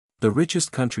The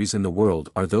richest countries in the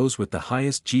world are those with the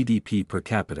highest GDP per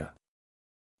capita.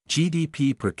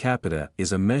 GDP per capita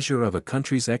is a measure of a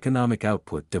country's economic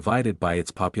output divided by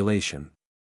its population.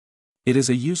 It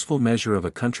is a useful measure of a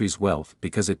country's wealth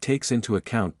because it takes into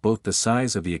account both the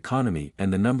size of the economy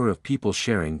and the number of people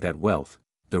sharing that wealth.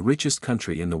 The richest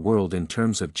country in the world in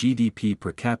terms of GDP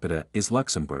per capita is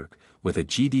Luxembourg, with a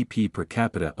GDP per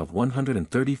capita of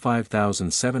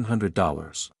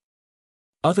 $135,700.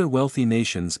 Other wealthy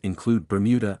nations include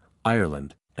Bermuda,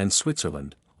 Ireland, and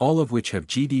Switzerland, all of which have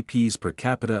GDPs per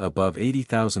capita above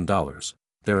 $80,000.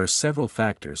 There are several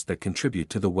factors that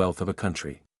contribute to the wealth of a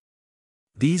country.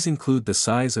 These include the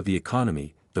size of the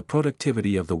economy, the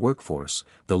productivity of the workforce,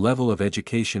 the level of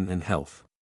education and health,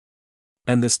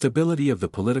 and the stability of the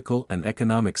political and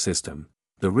economic system.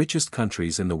 The richest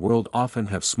countries in the world often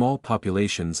have small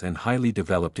populations and highly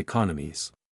developed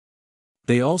economies.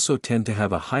 They also tend to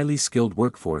have a highly skilled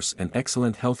workforce and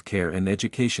excellent healthcare and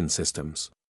education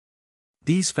systems.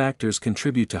 These factors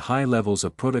contribute to high levels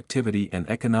of productivity and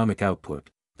economic output.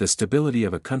 The stability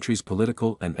of a country's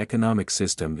political and economic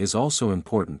system is also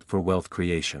important for wealth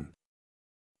creation.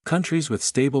 Countries with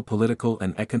stable political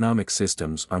and economic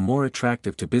systems are more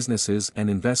attractive to businesses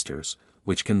and investors,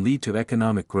 which can lead to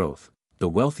economic growth. The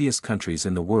wealthiest countries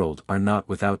in the world are not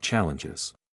without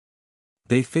challenges.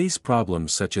 They face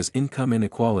problems such as income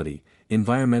inequality,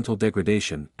 environmental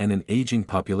degradation, and an aging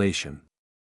population.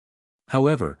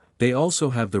 However, they also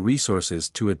have the resources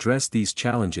to address these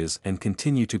challenges and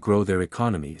continue to grow their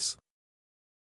economies.